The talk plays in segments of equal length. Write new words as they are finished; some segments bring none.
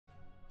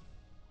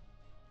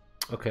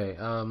Okay,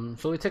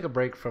 so we take a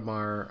break from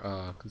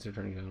our consider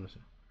turning down.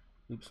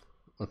 Oops,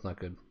 that's not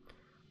good.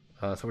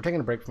 So we're taking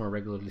a break from our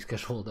regularly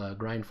scheduled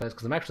grind fest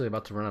because I'm actually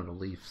about to run out of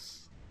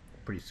leaves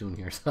pretty soon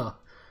here, so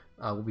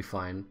we'll be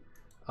fine.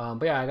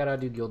 But yeah, I gotta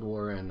do Guild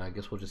War, and I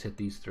guess we'll just hit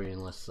these three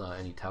unless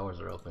any towers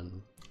are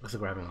open. Looks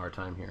like we're having a hard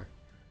time here.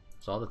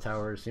 So all the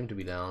towers seem to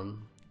be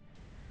down.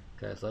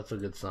 Okay, so that's a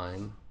good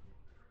sign.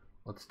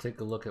 Let's take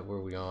a look at where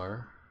we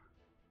are.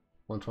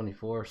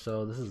 124.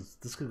 So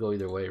this could go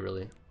either way,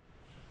 really.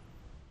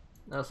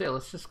 So yeah,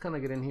 let's just kind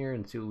of get in here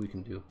and see what we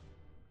can do.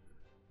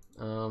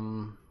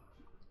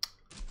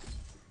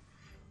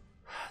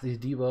 These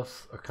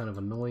debuffs are kind of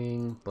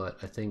annoying, but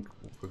I think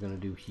what we're gonna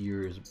do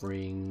here is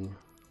bring.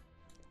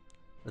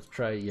 Let's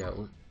try, yeah,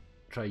 we'll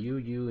try you,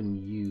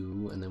 and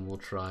you, and then we'll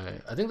try.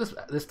 I think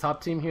this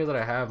top team here that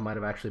I have might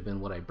have actually been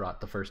what I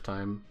brought the first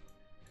time.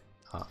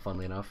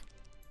 Funnily enough,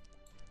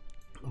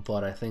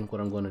 but I think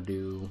what I'm going to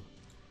do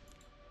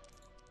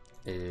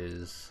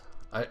is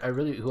I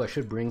really who I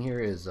should bring here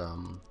is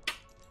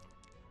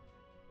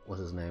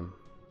what's his name?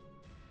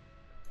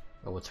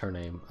 Or what's her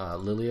name?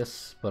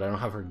 Lilius, but I don't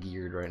have her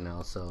geared right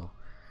now, so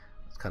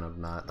it's kind of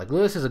not like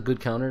Lilius is a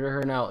good counter to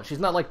her. Now she's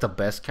not like the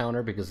best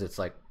counter because it's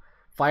like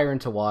fire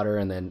into water,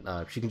 and then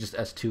she can just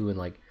S2 and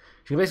like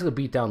she can basically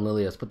beat down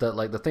Lilius. But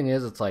the thing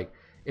is, it's like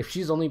if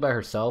she's only by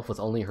herself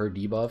with only her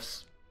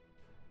debuffs,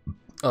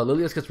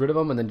 Lilius gets rid of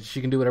them, and then she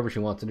can do whatever she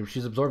wants. And if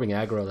she's absorbing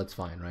aggro, that's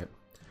fine, right?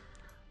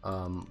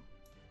 One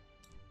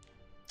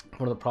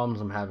of the problems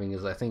I'm having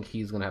is I think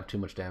he's gonna have too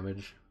much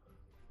damage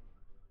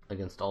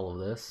against all of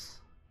this.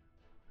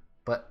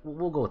 But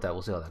we'll go with that.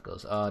 We'll see how that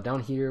goes.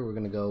 Down here, we're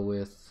gonna go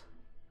with.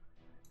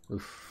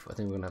 Oof, I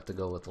think we're gonna have to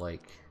go with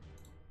like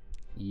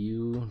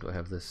you. Do I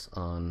have this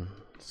on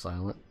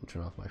silent? I'll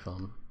turn off my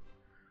phone.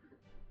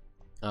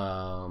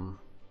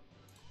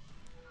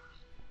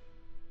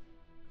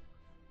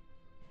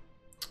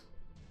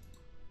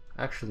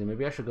 Actually,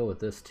 maybe I should go with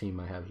this team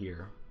I have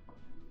here.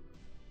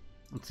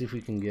 Let's see if we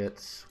can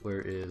get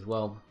where is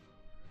well.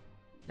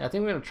 Yeah, I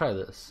think we're gonna try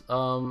this.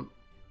 I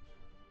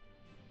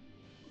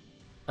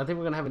think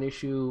we're gonna have an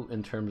issue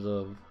in terms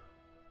of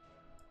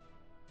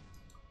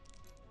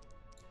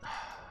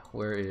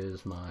where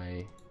is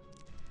my.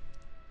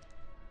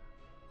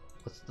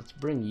 Let's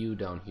bring you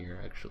down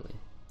here actually.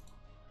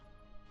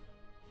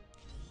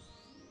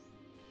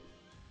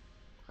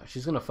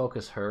 She's gonna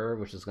focus her,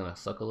 which is gonna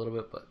suck a little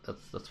bit, but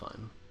that's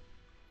fine.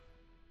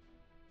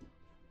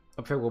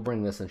 I'm sure we'll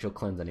bring this and she'll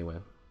cleanse anyway.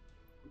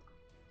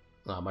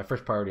 My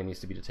first priority needs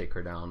to be to take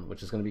her down,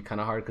 which is gonna be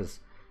kind of hard because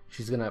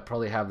she's gonna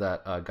probably have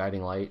that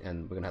guiding light,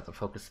 and we're gonna have to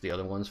focus the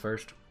other ones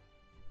first.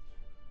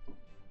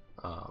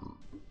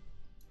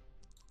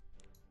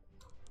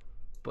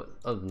 But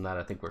other than that,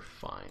 I think we're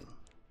fine.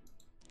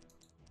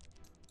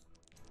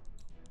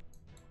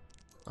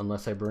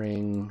 Unless I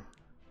bring...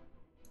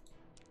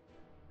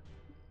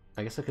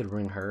 I guess I could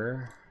bring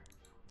her.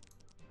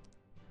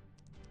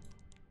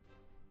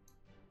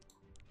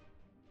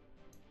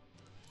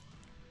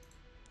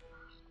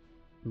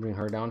 Bring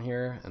her down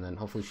here, and then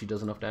hopefully she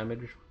does enough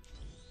damage.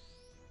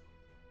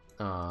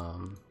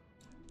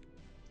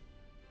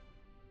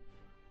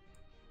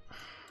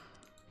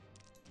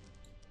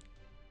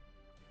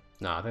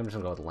 No, I think I'm just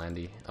gonna go with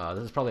Landy.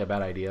 This is probably a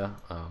bad idea,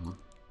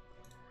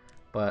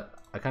 but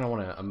I kind of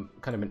want to. I'm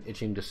kind of been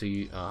itching to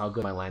see how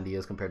good my Landy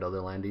is compared to other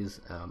Landies.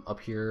 Up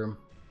here,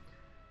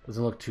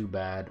 doesn't look too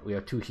bad. We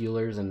have 2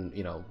 healers and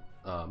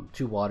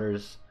 2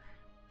 waters.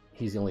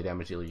 He's the only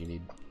damage dealer you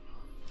need.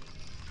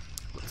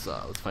 Let's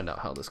find out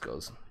how this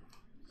goes.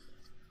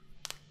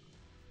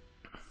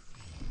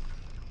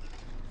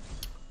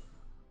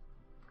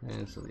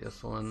 And so the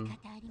S1,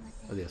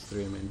 or the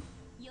S3, I mean.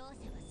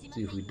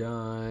 See if we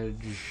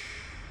dodge.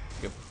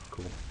 Yep,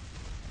 cool.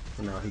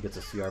 So now he gets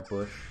a CR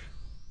push.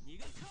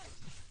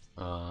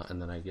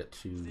 And then I get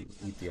to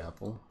eat the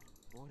apple.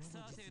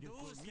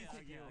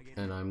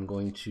 And I'm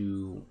going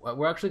to...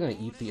 We're actually going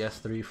to eat the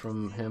S3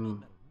 from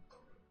him.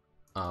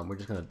 We're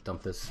just going to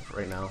dump this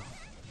right now.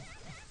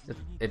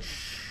 It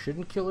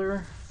shouldn't kill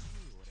her.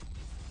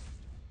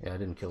 Yeah, I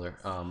didn't kill her.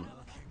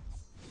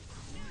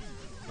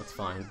 That's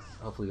fine.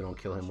 Hopefully we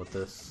don't kill him with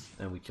this.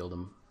 And we killed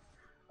him.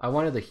 I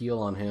wanted the heal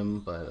on him,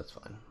 but that's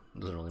fine.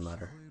 It doesn't really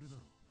matter.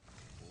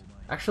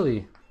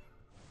 Actually...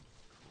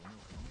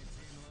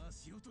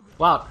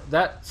 Wow,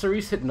 that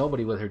Cerise hit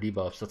nobody with her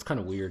debuffs. That's kind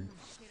of weird.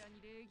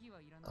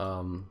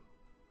 Yeah,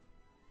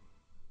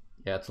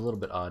 it's a little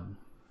bit odd.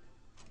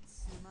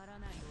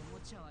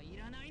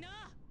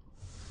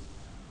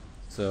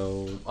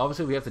 So,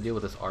 obviously we have to deal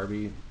with this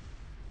Arby.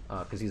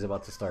 Because he's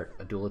about to start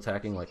a dual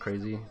attacking like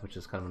crazy, which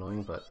is kind of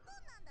annoying, but...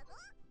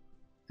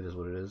 It is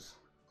what it is.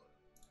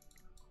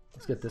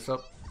 Let's get this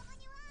up.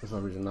 There's no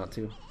reason not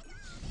to.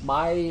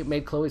 My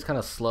maid Chloe's kind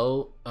of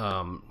slow.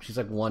 She's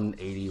like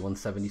 180,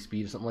 170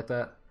 speed or something like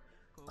that.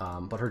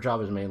 But her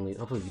job is mainly...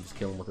 Hopefully we can just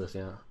kill him with this,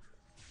 yeah.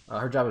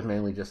 Her job is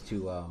mainly just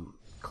to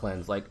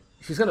cleanse. Like,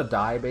 she's gonna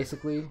die,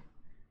 basically.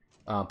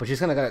 But she's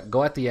gonna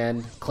go at the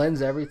end,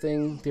 cleanse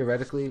everything,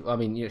 theoretically. I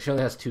mean, she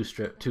only has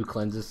two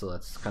cleanses, so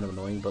that's kind of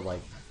annoying. But,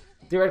 like,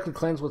 theoretically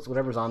cleanse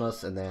whatever's on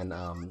us, and then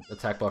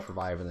attack, buff,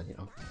 revive, and then, you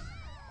know,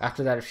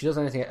 after that, if she does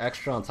anything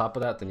extra on top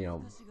of that, then, you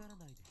know,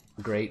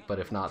 great, but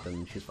if not,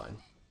 then she's fine.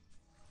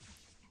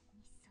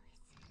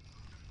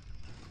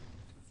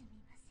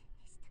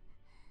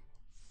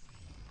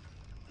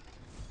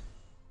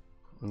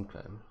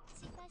 Okay.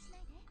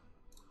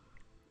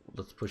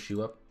 Let's push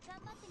you up.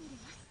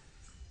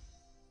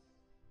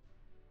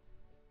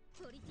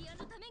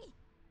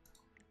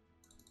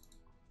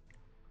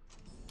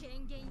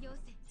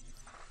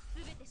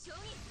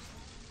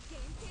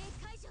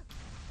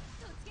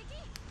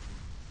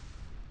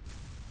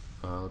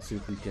 Let's see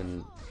if we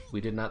can.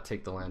 We did not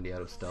take the Landy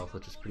out of stealth,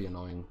 which is pretty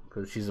annoying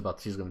because she's going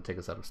to take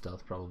us out of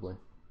stealth probably.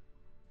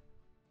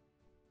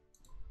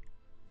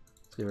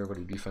 Let's give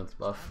everybody defense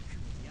buff.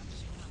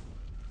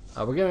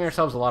 We're giving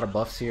ourselves a lot of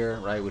buffs here,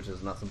 right? Which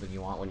is not something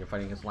you want when you're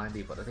fighting against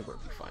Landy, but I think we're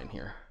fine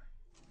here.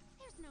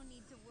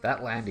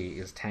 That Landy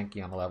is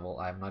tanky on a level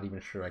I'm not even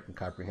sure I can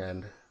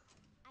comprehend.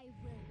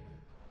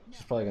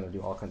 She's probably going to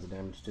do all kinds of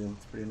damage too.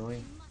 It's pretty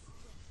annoying.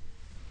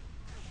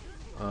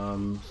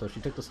 So she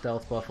took the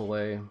stealth buff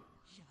away.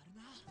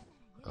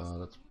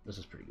 This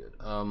is pretty good.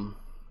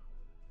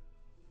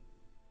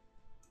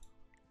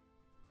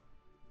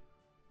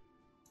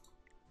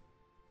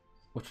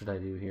 What should I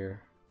do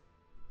here?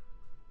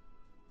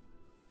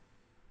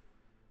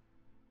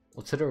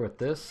 Let's hit her with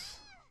this.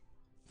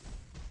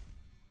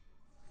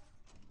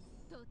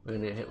 We're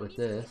gonna get hit with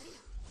this.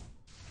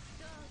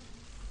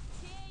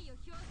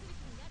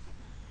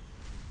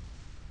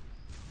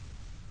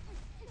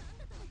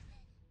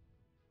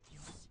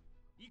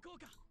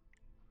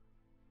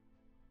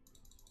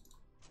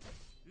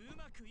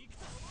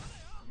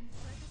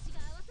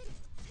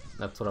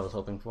 That's what I was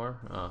hoping for.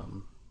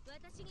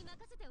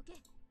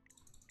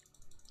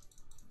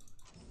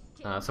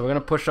 So we're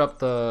gonna push up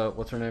the,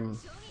 what's her name?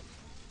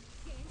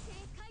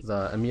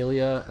 The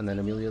Amelia, and then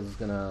Amelia's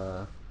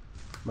gonna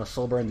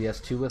soul burn the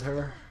S2 with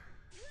her.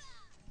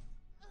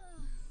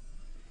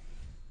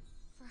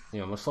 You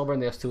know, I'm gonna soul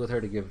burn the S2 with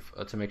her to give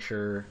to make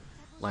sure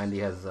Landy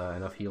has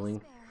enough healing.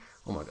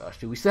 Oh my gosh,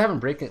 dude, we still haven't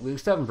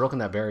broken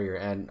that barrier,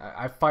 and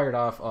I fired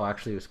off. Oh,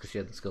 actually, it was because she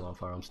had the skill on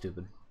fire. I'm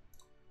stupid.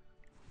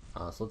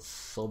 So let's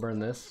soul burn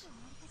this.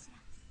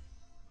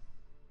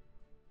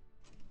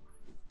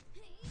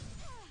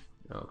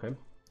 Okay.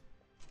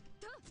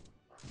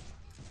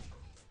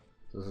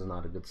 This is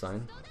not a good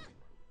sign.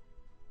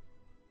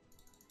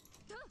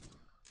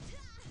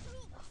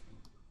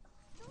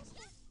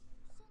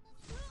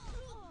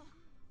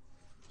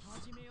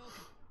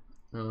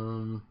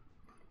 So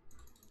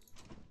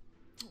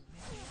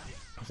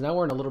now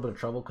we're in a little bit of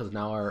trouble because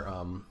now our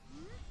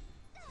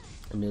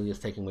Amelia's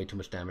taking way too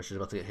much damage. She's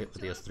about to get hit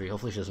with the S3.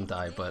 Hopefully she doesn't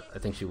die, but I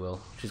think she will.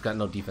 She's got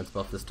no defense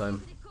buff this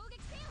time.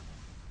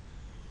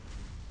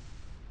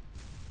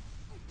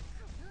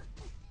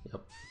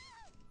 Yep.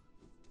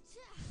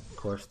 Of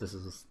course, this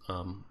is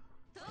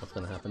what's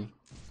gonna happen.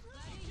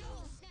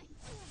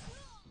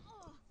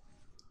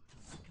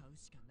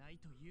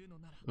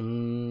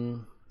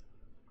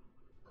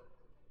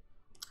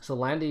 So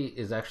Landy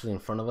is actually in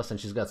front of us, and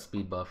she's got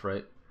speed buff,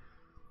 right?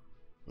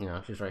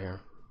 Yeah, she's right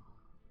here.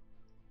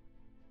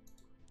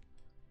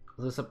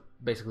 This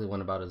basically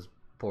went about as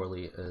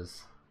poorly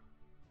as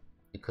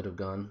it could have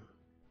gone.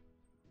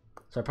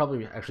 So I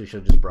probably actually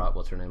should have just brought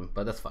what's her name,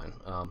 but that's fine.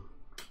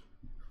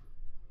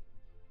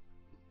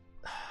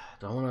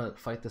 Do I want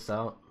to fight this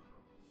out?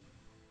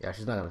 Yeah,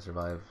 she's not gonna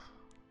survive.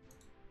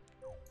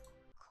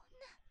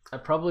 I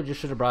probably just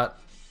should have brought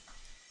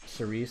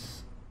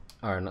Cerise,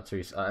 or not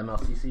Cerise,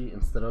 MLCC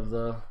instead of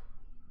the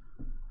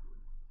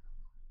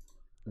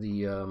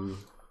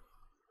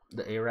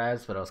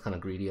ARAS, but I was kind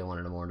of greedy. I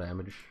wanted more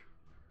damage,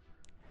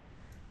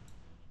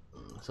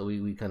 so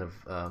we kind of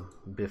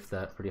biffed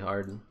that pretty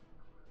hard.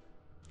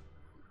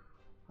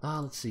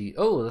 Let's see.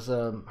 Oh, there's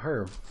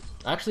her.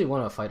 I actually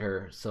want to fight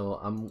her,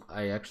 so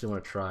I actually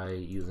want to try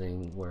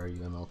using Where Are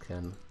You ML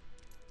Ken.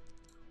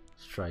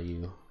 Let's try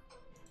you.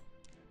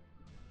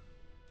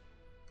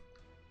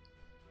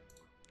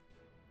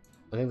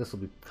 I think this will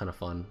be kind of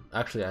fun.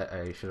 Actually,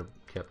 I should have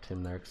kept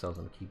him there because I was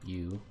going to keep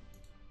you.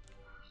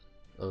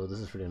 Oh, this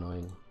is pretty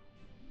annoying.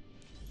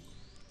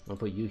 I'll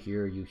put you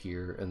here,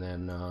 and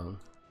then I'll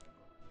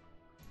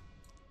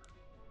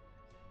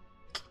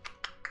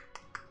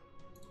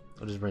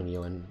just bring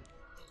you in.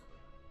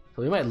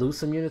 So we might lose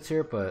some units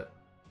here, but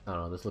I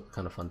don't know, this looks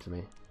kind of fun to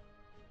me.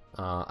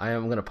 I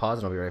am going to pause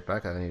and I'll be right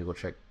back. I need to go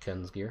check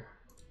Ken's gear.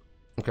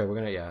 Okay, we're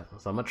gonna, yeah.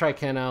 So I'm gonna try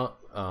Ken out.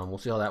 We'll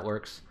see how that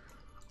works.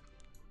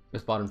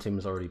 This bottom team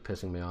is already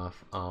pissing me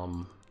off.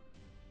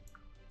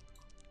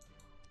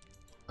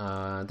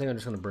 I think I'm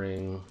just gonna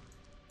bring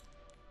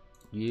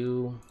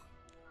you.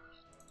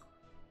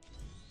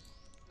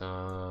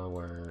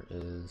 Where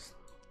is?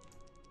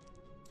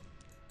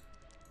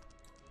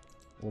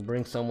 We'll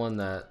bring someone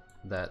that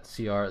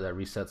CR, that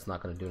reset's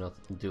not gonna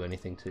do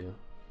anything to.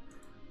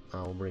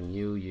 We'll bring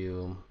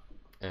you,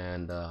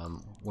 and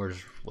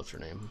what's her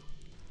name?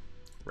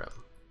 Rem.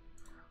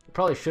 We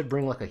probably should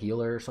bring like a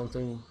healer or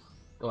something.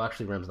 Oh,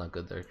 actually, Rem's not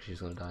good there because she's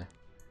gonna die.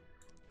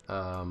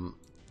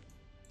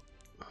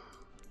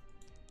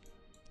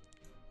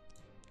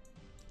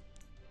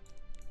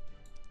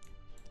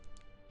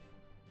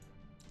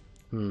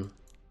 Hmm.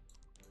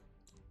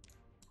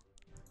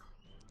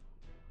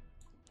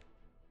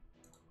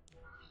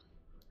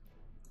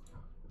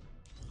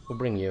 We'll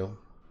bring you.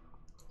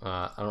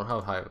 I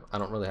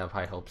don't really have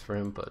high hopes for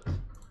him, but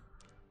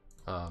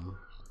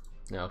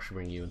yeah, I should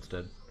bring you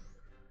instead.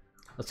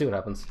 Let's see what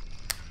happens.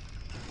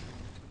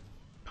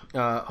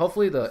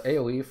 Hopefully the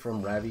AOE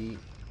from Ravi,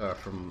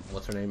 from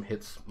what's her name,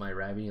 hits my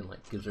Ravi and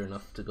like gives her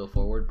enough to go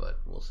forward, but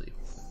we'll see.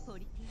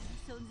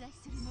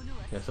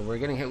 Yeah, so we're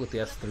getting hit with the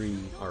S3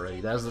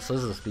 already. So this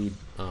is the speed,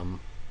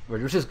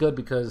 which is good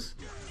because,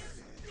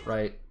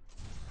 right?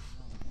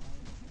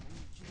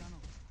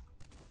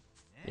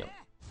 Yep.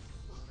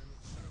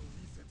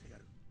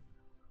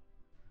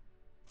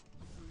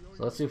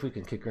 So let's see if we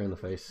can kick her in the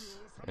face,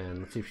 and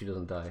let's see if she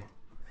doesn't die.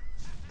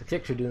 The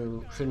kick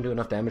shouldn't do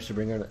enough damage to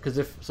bring her. Because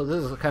this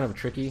is kind of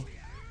tricky.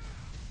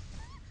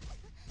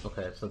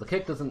 Okay, so the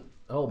kick doesn't.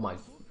 Oh my.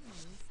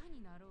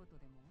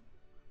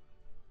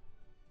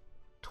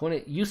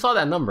 20. You saw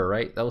that number,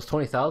 right? That was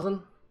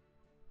 20,000.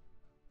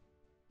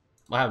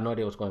 I have no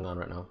idea what's going on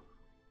right now.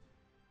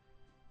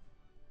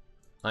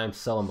 I am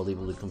so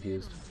unbelievably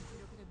confused.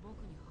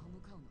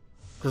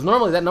 Because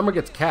normally that number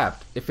gets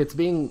capped. If it's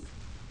being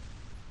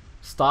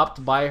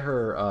stopped by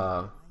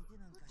her,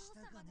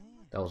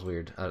 that was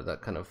weird.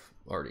 That kind of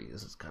already,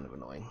 this is kind of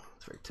annoying.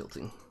 It's very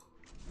tilting.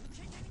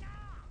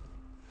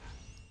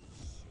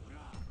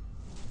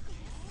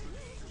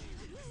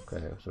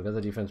 Okay, so we got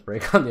the defense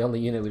break on the only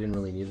unit we didn't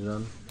really need it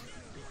on.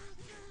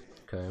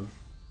 Okay.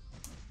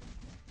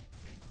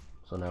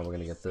 So now we're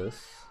gonna get this.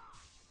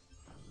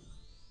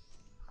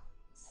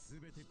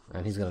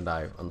 And he's gonna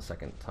die on the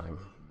second time.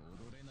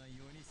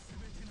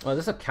 Oh, is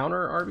this a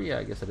counter RB? Yeah,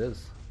 I guess it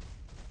is.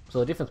 So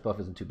the defense buff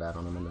isn't too bad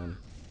on him, and then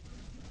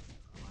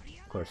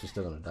of course he's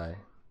still gonna die.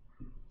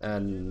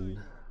 And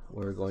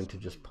we're going to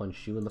just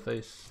punch you in the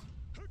face.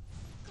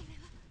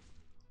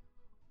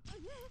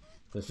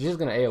 Because she's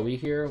gonna AoE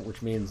here,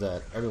 which means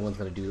that everyone's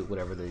gonna do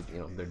whatever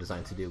they're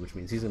designed to do, which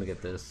means he's gonna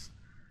get this.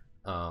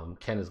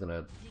 Ken is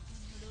gonna.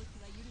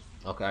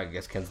 Okay, I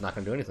guess Ken's not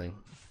gonna do anything.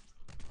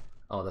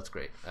 Oh, that's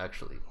great,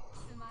 actually.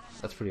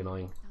 That's pretty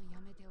annoying.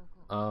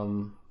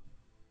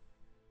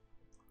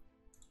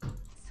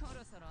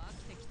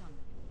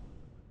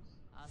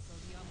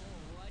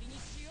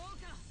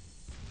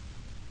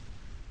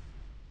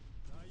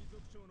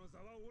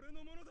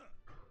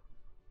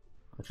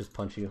 Let's just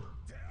punch you.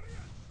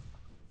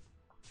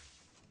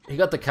 He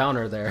got the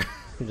counter there.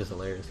 Just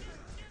hilarious.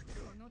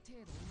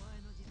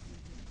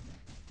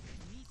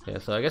 Yeah,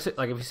 so I guess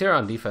like if you see her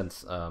on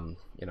defense,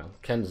 you know,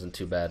 Ken isn't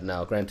too bad.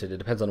 Now, granted, it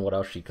depends on what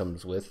else she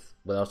comes with,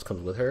 what else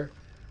comes with her.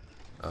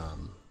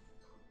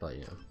 But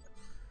you know,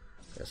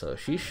 yeah, so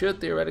she should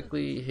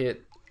theoretically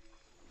hit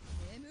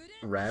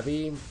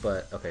Ravi,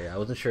 but okay, I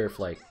wasn't sure if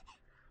like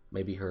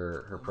maybe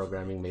her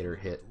programming made her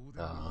hit.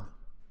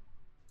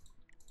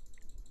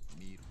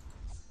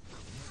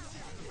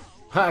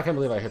 I can't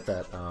believe I hit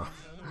that.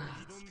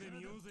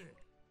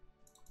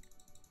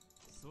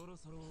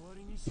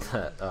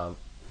 That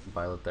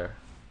Violet there.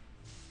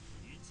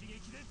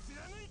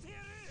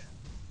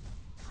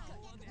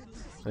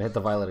 I hit the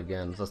Violet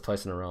again, so that's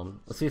twice in a row.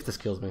 Let's see if this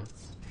kills me.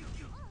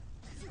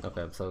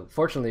 Okay, so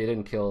fortunately it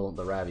didn't kill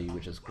the Ravi,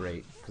 which is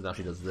great, because now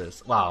she does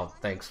this. Wow,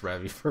 thanks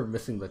Ravi for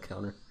missing the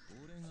counter.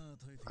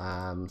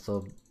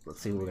 So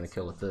let's see what we're gonna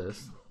kill with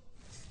this.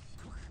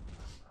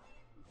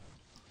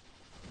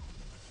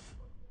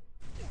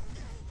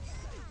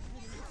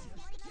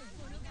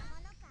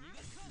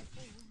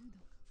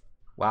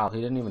 Wow,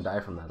 he didn't even die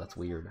from that. That's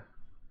weird.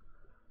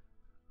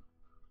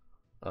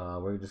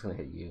 We're just gonna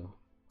hit you.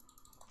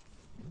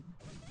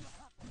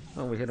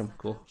 Oh, we hit him.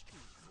 Cool.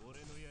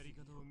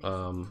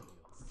 Okay,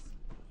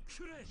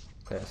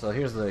 so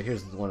here's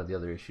one of the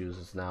other issues.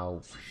 Is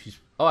now she's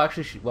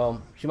actually she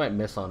might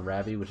miss on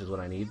Ravi, which is what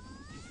I need,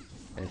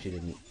 and she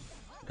didn't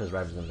because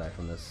Ravi's gonna die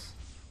from this.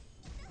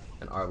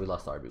 And we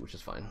lost RB, which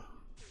is fine.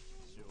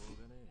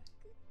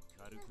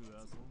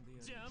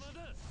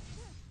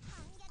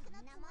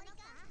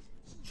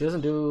 She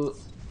doesn't do.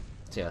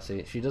 Yeah,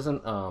 see, she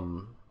doesn't.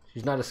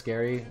 She's not as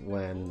scary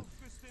when.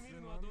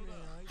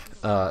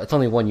 It's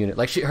only one unit.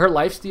 Like her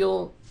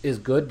lifesteal is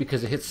good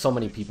because it hits so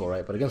many people,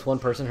 right? But against one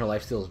person, her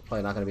lifesteal is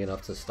probably not going to be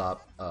enough to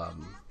stop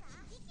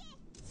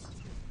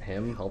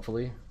him.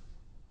 Hopefully,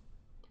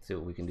 let's see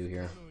what we can do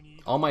here.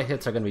 All my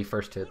hits are going to be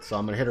first hits, so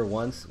I'm going to hit her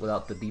once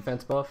without the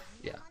defense buff.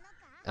 Yeah,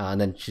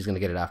 and then she's going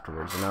to get it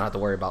afterwards, and I don't have to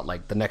worry about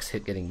like the next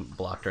hit getting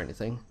blocked or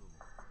anything.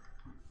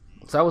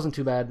 So that wasn't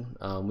too bad.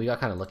 We got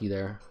kind of lucky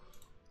there.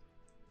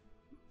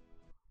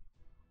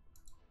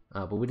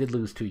 But we did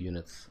lose 2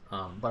 units.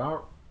 But I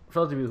don't,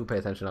 for those of you who pay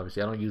attention,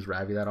 obviously, I don't use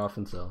Ravi that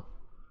often, so.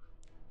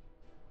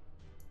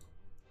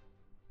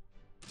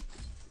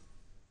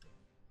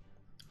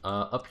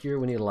 Up here,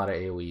 we need a lot of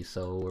AoE,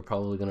 so we're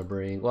probably going to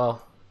bring,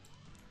 well.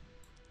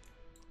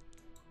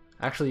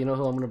 Actually, you know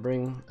who I'm going to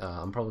bring?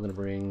 I'm probably going to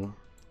bring.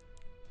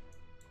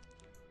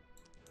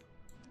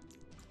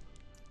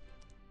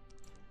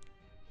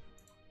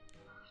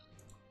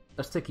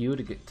 Let's take you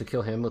to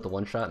kill him with the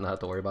one shot and not have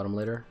to worry about him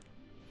later.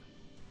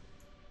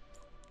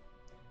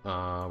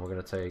 We're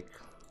gonna take.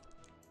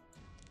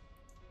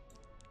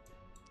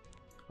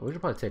 We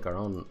should probably take our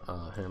own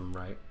him,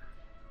 right?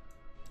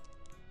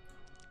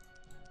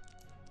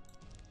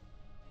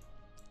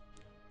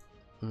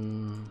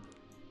 I'm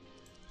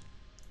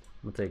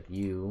gonna take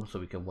you so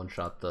we can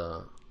one-shot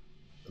the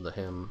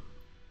him.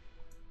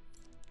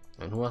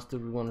 And who else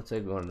did we want to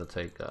take? We wanted to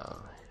take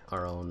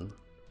our own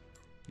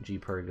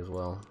G-Perg as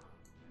well.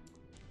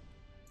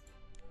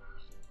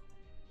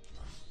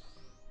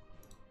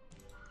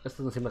 This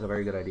doesn't seem like a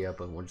very good idea,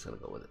 but we're just gonna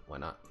go with it. Why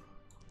not?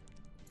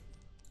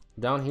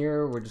 Down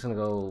here, we're just gonna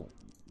go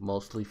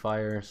mostly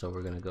fire, so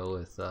we're gonna go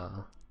with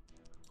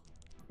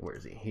where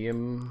is he?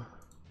 Him.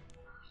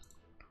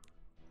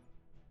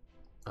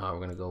 We're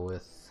gonna go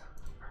with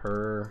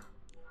her,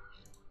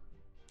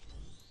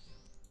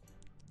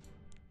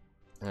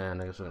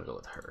 and I guess we're gonna go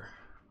with her.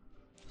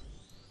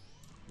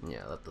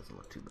 Yeah, that doesn't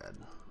look too bad.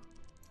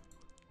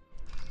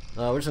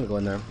 We're just gonna go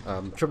in there.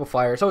 Triple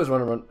fire. It's always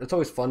It's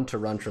always fun to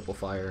run triple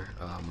fire.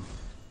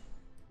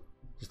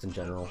 Just in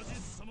general.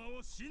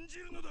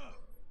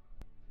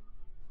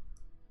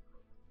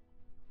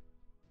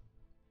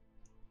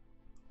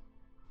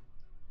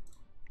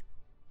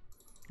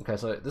 Okay,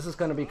 so this is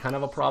gonna be kind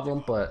of a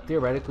problem, but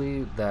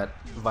theoretically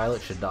that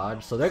Violet should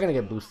dodge, so they're gonna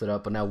get boosted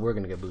up, but now we're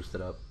gonna get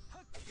boosted up.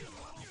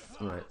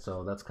 Alright,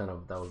 so that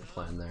was the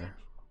plan there.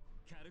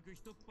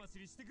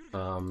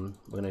 We're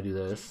gonna do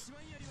this.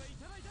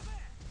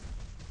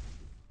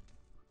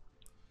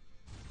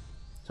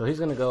 So he's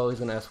gonna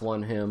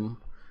S1 him.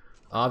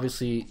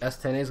 Obviously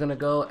S10 is gonna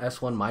go,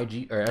 S1 my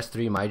G or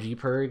S3 my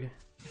G-Perg.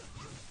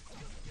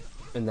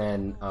 And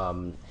then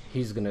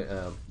he's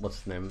gonna what's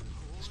his name?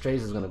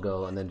 Strays is gonna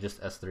go, and then just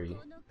S3.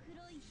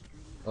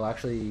 Oh,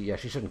 actually, yeah,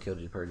 she shouldn't kill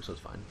G-Perg, so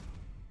it's fine.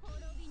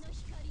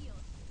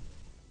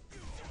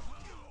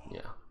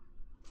 Yeah.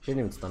 She didn't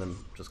even stun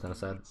him, just kinda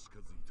sad.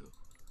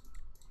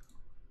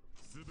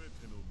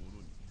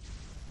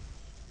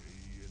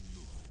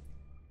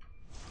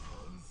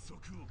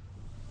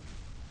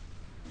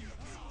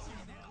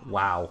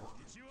 Wow.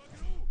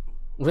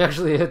 We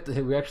actually hit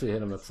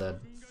him, that's sad.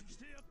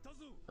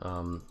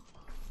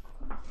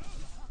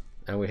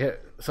 And we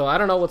hit, so I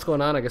don't know what's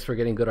going on. I guess we're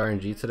getting good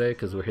RNG today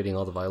because we're hitting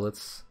all the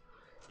violets.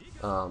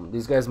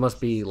 These guys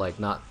must be like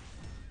not.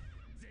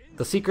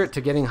 The secret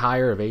to getting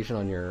higher evasion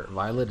on your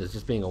violet is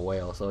just being a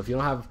whale. So if you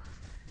don't have,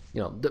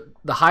 you know,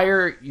 the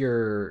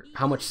higher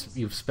how much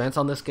you've spent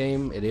on this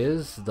game it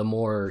is, the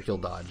more you'll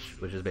dodge,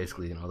 which is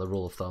basically, you know, the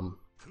rule of thumb.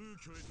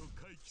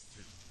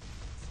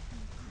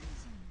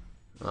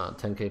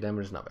 10k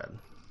damage is not bad.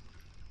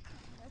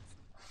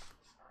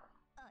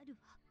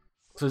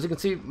 So as you can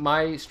see,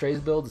 my Strays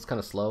build is kind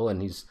of slow,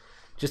 and he's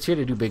just here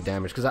to do big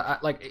damage. Because I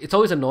like, it's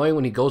always annoying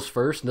when he goes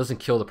first and doesn't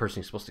kill the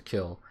person he's supposed to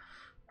kill.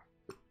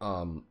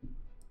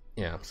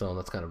 Yeah, so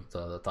that's kind of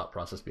the thought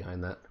process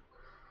behind that.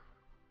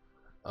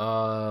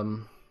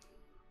 I'm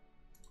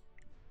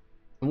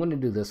going to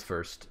do this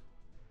first.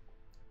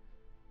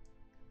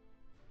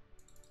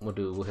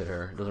 We'll hit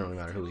her. It doesn't really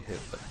matter who we hit,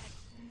 but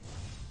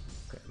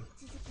okay.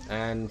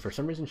 And for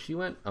some reason she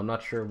went. I'm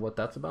not sure what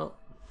that's about.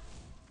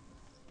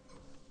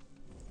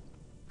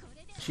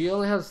 She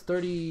only has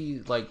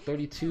 32.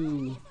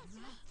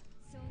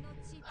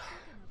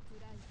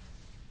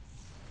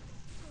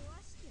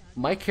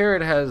 My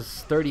carrot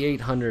has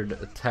 3,800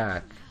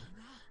 attack.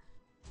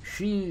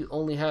 She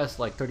only has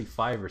like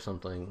 35 or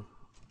something.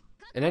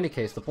 In any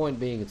case, the point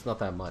being, it's not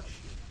that much.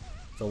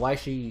 So why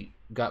she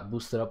got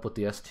boosted up with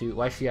the S2,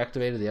 why she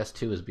activated the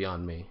S2 is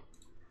beyond me.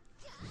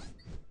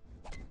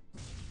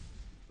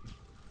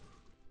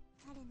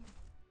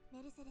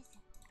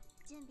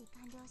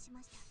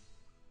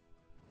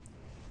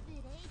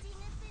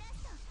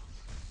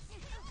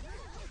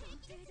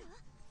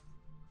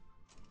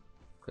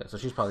 Okay, so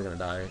she's probably gonna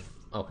die.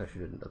 Okay, she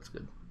didn't. That's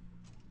good.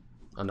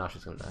 Oh, now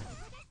she's gonna die.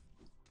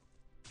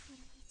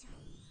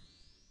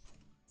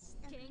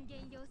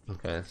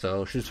 Okay,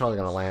 so she's probably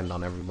gonna land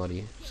on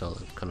everybody, so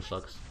that kind of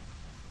sucks.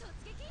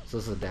 So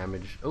this is the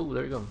damage. Oh,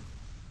 there you go.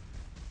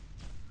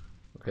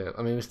 Okay,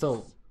 I mean, we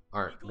still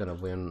aren't gonna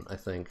win, I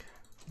think.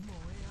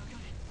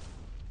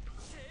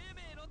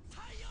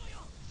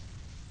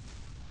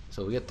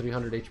 So we get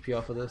 300 HP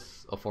off of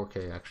this. Oh,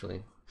 4k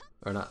actually.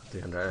 Or not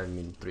 300, I didn't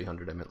mean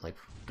 300, I meant like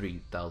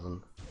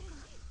 3,000.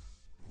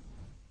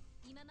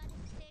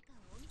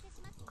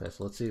 Okay,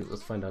 so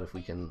let's find out if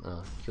we can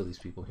kill these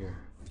people here.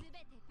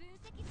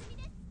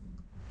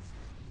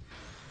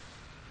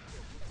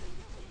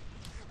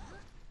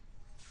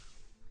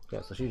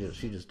 Yeah, so she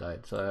just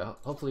died. So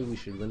hopefully we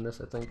should win this,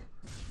 I think.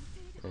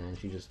 And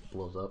she just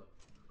blows up.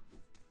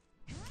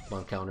 Come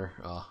on, counter.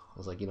 Oh, I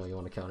was like, you know, you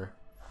want to counter.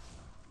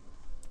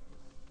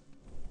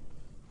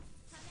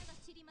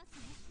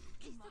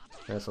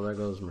 Yeah, so there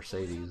goes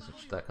Mercedes,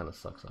 which that kind of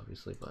sucks,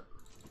 obviously, but.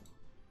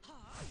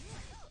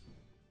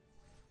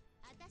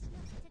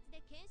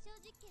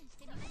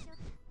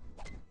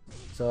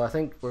 So I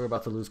think we're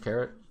about to lose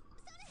carrot.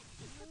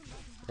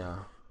 Yeah,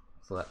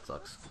 so that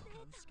sucks.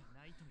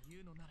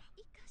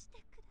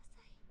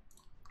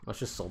 Let's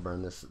just soul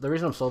burn this. The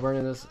reason I'm soul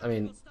burning this, I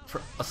mean,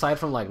 aside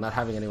from like not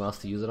having anyone else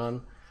to use it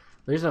on,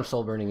 the reason I'm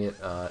soul burning it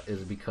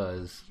is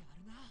because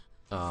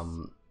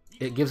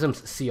it gives him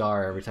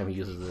CR every time he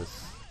uses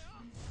this.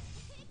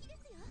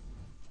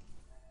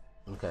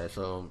 Okay,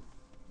 so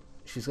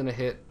she's gonna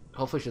hit.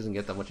 Hopefully she doesn't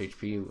get that much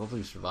HP.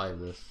 Hopefully we survive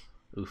this.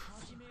 Oof.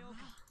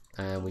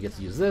 And we get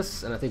to use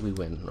this, and I think we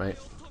win, right?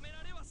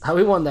 How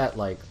we won that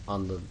like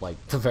on the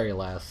very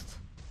last.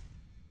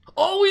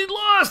 Oh, we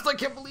lost! I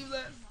can't believe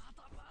that.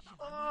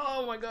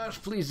 Oh my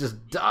gosh! Please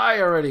just die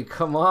already!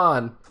 Come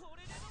on!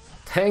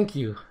 Thank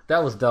you.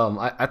 That was dumb.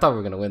 I thought we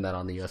were gonna win that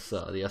on the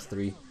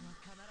S3.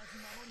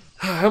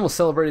 I almost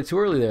celebrated too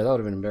early there. That would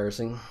have been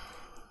embarrassing.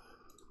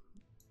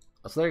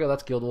 So there you go.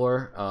 That's Guild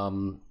War.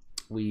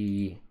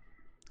 We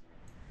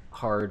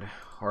hard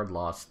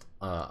lost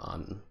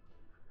on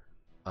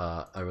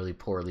a really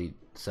poorly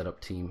set up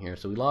team here.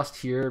 So we lost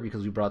here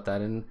because we brought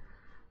that in.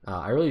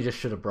 I really just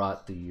should have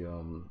brought the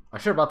I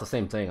should have brought the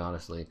same thing,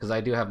 honestly, because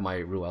I do have my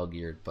Ruel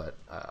geared, but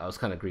I was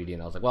kind of greedy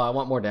and I was like, well, I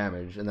want more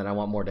damage, and then I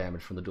want more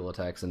damage from the dual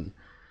attacks and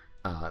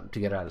to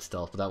get out of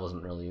stealth, but that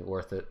wasn't really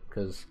worth it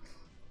because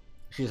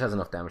she just has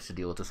enough damage to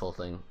deal with this whole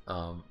thing.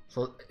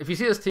 So if you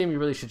see this team, you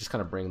really should just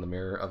kind of bring the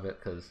mirror of it,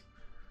 because,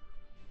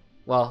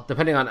 well,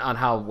 depending on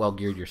how well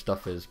geared your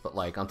stuff is, but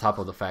like on top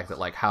of the fact that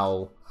like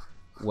how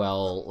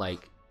well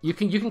like you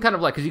can kind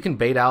of like, because you can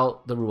bait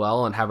out the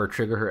Ruel and have her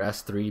trigger her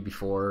S3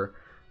 before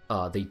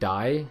they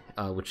die,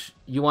 which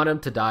you want them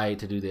to die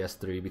to do the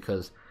S3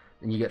 because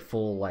then you get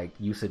full like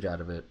usage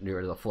out of it,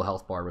 the full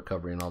health bar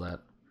recovery and all that.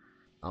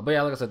 But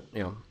yeah, like I said,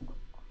 you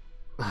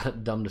know,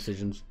 dumb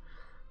decisions.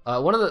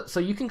 So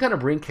you can kind of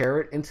bring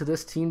Carrot into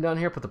this team down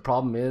here, but the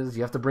problem is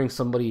you have to bring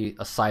somebody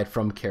aside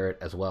from Carrot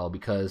as well,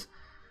 because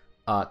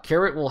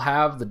Carrot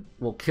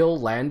will kill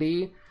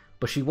Landy,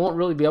 but she won't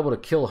really be able to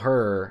kill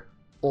her,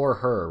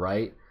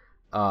 right?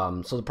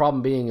 So the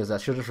problem being is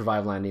that she'll just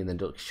revive Landy, and then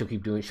she'll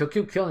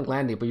keep killing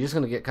Landy, but you're just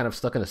gonna get kind of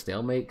stuck in a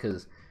stalemate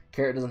because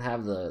Carrot doesn't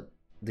have the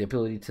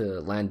ability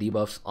to land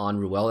debuffs on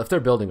Ruel if they're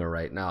building her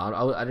right now.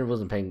 I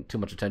wasn't paying too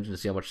much attention to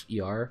see how much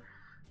ER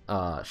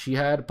she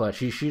had, but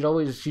you should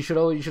always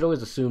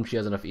assume she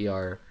has enough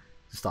ER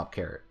to stop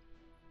Carrot.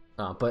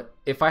 But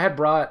if I had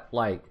brought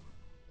like,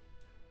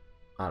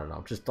 I don't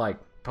know, just like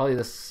probably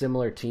the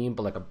similar team,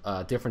 but like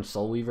a different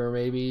Soul Weaver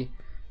maybe,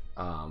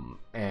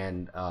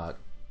 and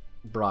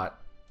brought,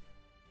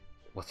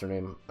 what's her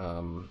name,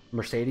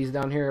 Mercedes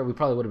down here, we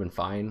probably would have been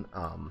fine.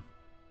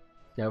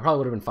 Yeah, we probably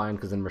would have been fine,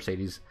 because then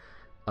Mercedes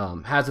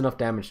has enough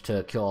damage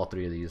to kill all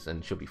three of these,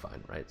 and she'll be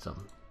fine, right? So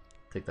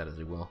take that as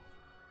you will.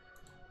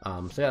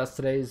 So yeah, that's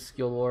today's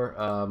Guild War.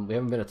 We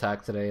haven't been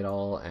attacked today at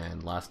all,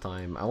 and last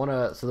time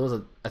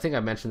I think I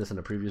mentioned this in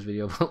a previous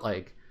video, but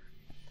like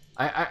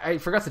I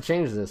forgot to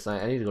change this.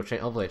 I need to go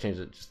change. Hopefully I changed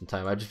it just in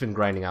time. I've just been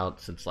grinding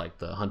out since like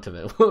the hunt of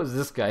it. What was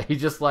this guy? He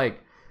just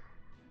like,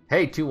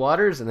 hey, 2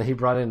 waters, and then he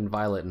brought in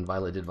Violet, and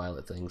Violet did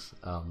Violet things.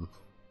 That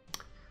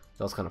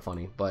was kind of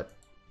funny, but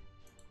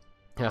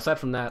yeah, aside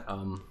from that,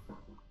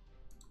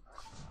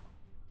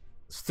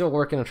 still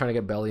working on trying to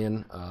get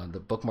Belian. The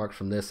bookmarks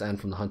from this and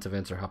from the hunt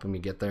events are helping me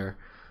get there.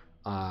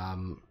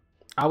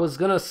 I was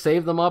gonna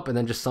save them up and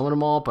then just summon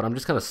them all, but I'm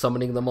just kind of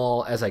summoning them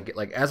all as I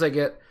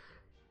get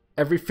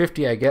every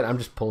 50 I get, I'm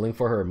just pulling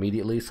for her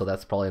immediately, so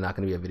that's probably not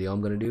going to be a video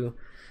I'm going to do.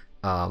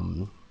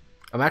 I'm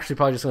actually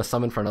probably just going to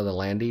summon for another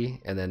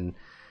Landy, and then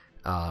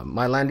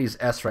my Landy's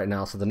S right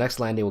now, so the next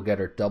Landy will get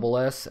her double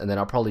S, and then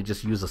I'll probably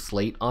just use a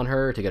slate on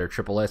her to get her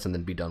triple S and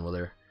then be done with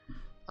her.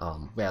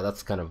 Yeah,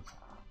 that's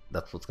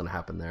what's going to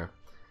happen there.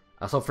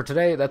 So for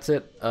today, that's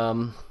it.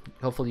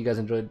 Hopefully you guys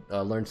enjoyed,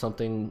 learned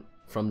something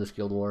from this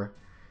Guild War.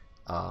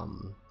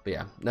 But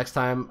yeah, next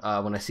time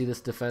when I see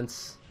this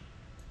defense,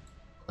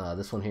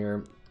 this one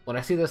here, when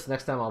I see this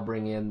next time, I'll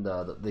bring in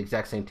the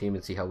exact same team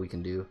and see how we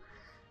can do.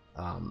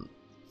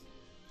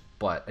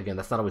 But again,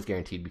 that's not always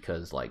guaranteed,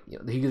 because like, you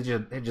know, he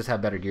could just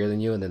have better gear than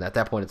you, and then at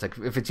that point it's like,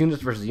 if it's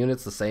units versus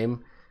units the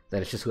same,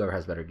 then it's just whoever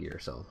has better gear.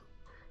 So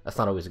that's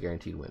not always a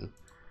guaranteed win.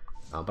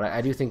 But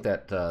I do think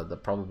that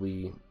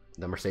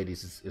the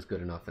Mercedes is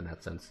good enough in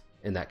that sense,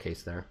 in that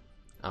case there.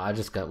 I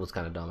just was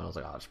kind of dumb, and I was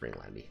like, oh, I'll just bring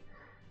Landy.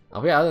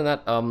 But yeah, other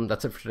than that,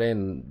 that's it for today,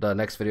 and the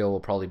next video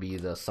will probably be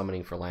the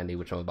summoning for Landy,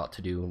 which I'm about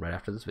to do right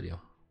after this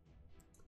video.